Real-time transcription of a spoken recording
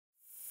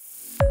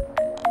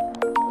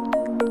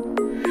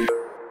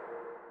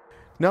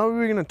Now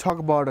we're going to talk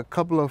about a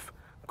couple of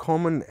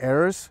common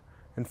errors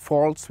and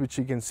faults which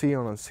you can see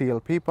on a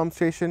CLP pump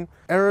station.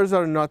 Errors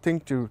are nothing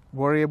to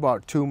worry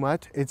about too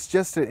much. It's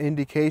just an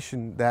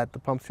indication that the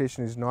pump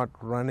station is not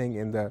running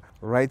in the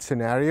right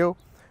scenario.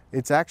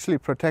 It's actually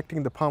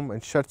protecting the pump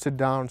and shuts it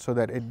down so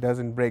that it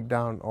doesn't break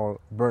down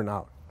or burn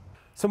out.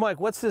 So Mike,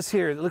 what's this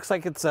here? It looks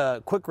like it's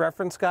a quick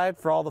reference guide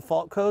for all the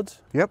fault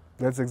codes. Yep,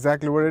 that's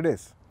exactly what it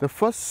is. The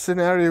first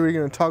scenario we're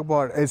going to talk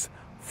about is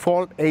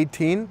fault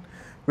 18,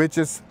 which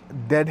is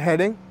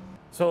deadheading.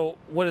 So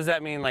what does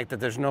that mean, like that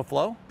there's no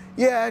flow?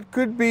 Yeah, it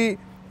could be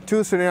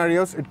two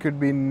scenarios. It could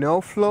be no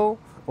flow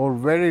or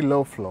very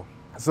low flow.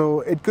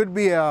 So it could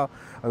be the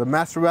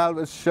master valve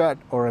is shut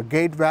or a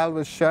gate valve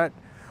is shut,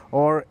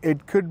 or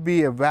it could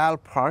be a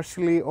valve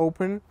partially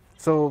open.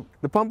 So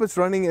the pump is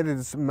running at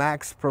its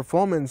max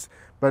performance,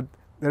 but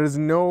there is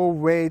no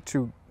way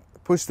to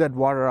push that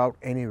water out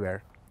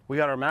anywhere. We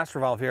got our master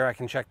valve here. I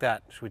can check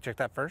that. Should we check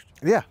that first?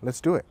 Yeah,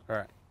 let's do it. All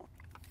right.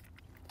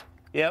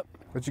 Yep.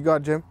 What you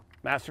got, Jim?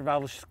 Master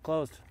valve is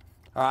closed.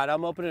 All right,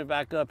 I'm opening it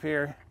back up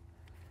here.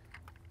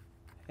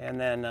 And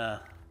then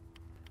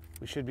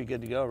we should be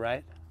good to go,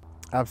 right?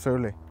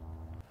 Absolutely.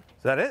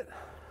 Is that it?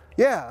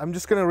 Yeah, I'm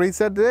just going to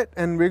reset it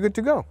and we're good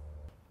to go.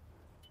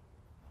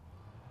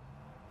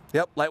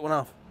 Yep, light went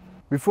off.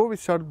 Before we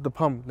start up the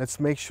pump, let's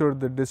make sure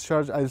the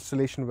discharge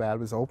isolation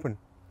valve is open.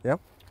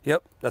 Yep?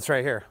 Yep, that's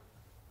right here.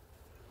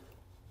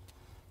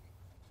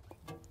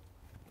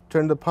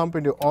 Turn the pump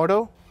into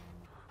auto.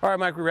 All right,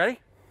 Mike, we ready?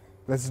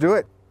 Let's do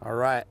it. All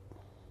right.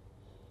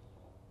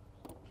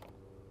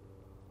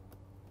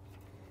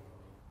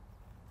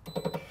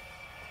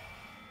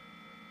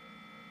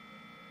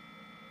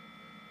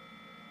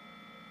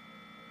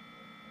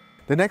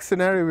 The next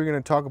scenario we're going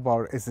to talk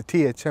about is the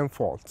THM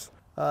faults.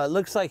 It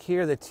looks like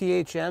here the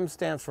THM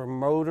stands for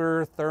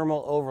motor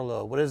thermal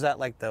overload. What is that,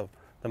 like the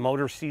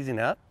motor seizing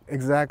up?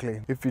 Exactly.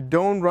 If you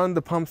don't run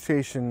the pump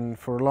station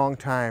for a long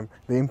time,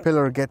 the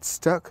impeller gets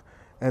stuck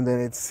and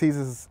then it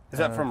seizes. Is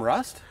that from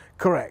rust?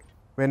 Correct.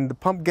 When the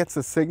pump gets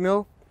a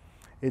signal,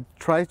 it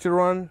tries to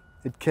run,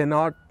 it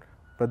cannot,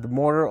 but the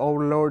motor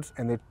overloads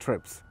and it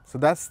trips. So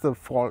that's the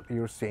fault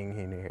you're seeing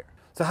in here.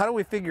 So how do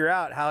we figure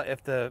out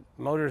if the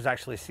motor is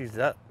actually seized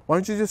up? Why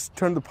don't you just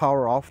turn the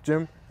power off,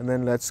 Jim, and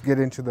then let's get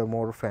into the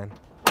motor fan.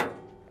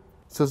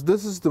 So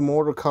this is the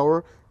motor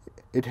cover.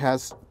 It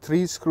has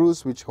 3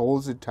 screws which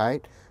holds it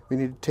tight. We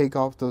need to take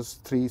off those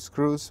 3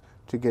 screws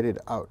to get it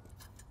out.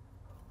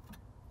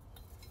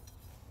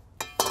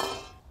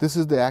 This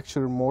is the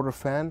actual motor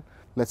fan.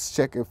 Let's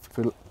check if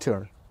it will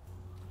turn.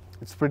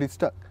 It's pretty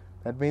stuck.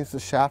 That means the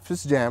shaft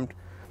is jammed.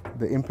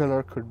 The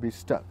impeller could be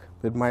stuck.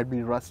 There might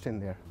be rust in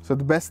there. So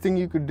the best thing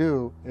you could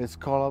do is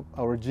call up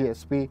our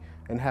GSP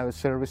and have a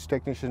service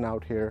technician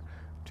out here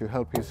to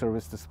help you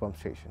service this pump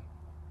station.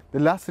 The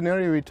last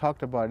scenario we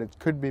talked about, it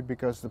could be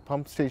because the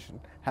pump station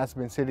has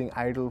been sitting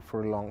idle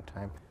for a long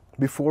time.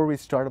 Before we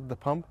start up the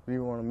pump, we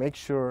want to make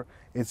sure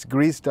it's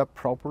greased up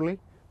properly.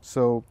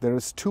 So there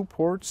is 2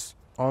 ports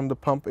on the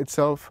pump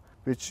itself,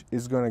 which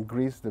is going to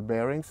grease the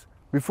bearings.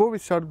 Before we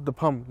start up the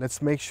pump,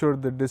 let's make sure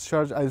the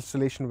discharge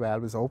isolation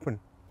valve is open.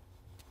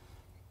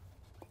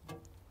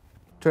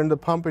 Turn the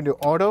pump into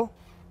auto.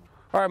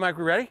 All right, Mike,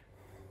 we ready?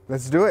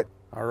 Let's do it.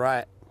 All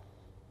right.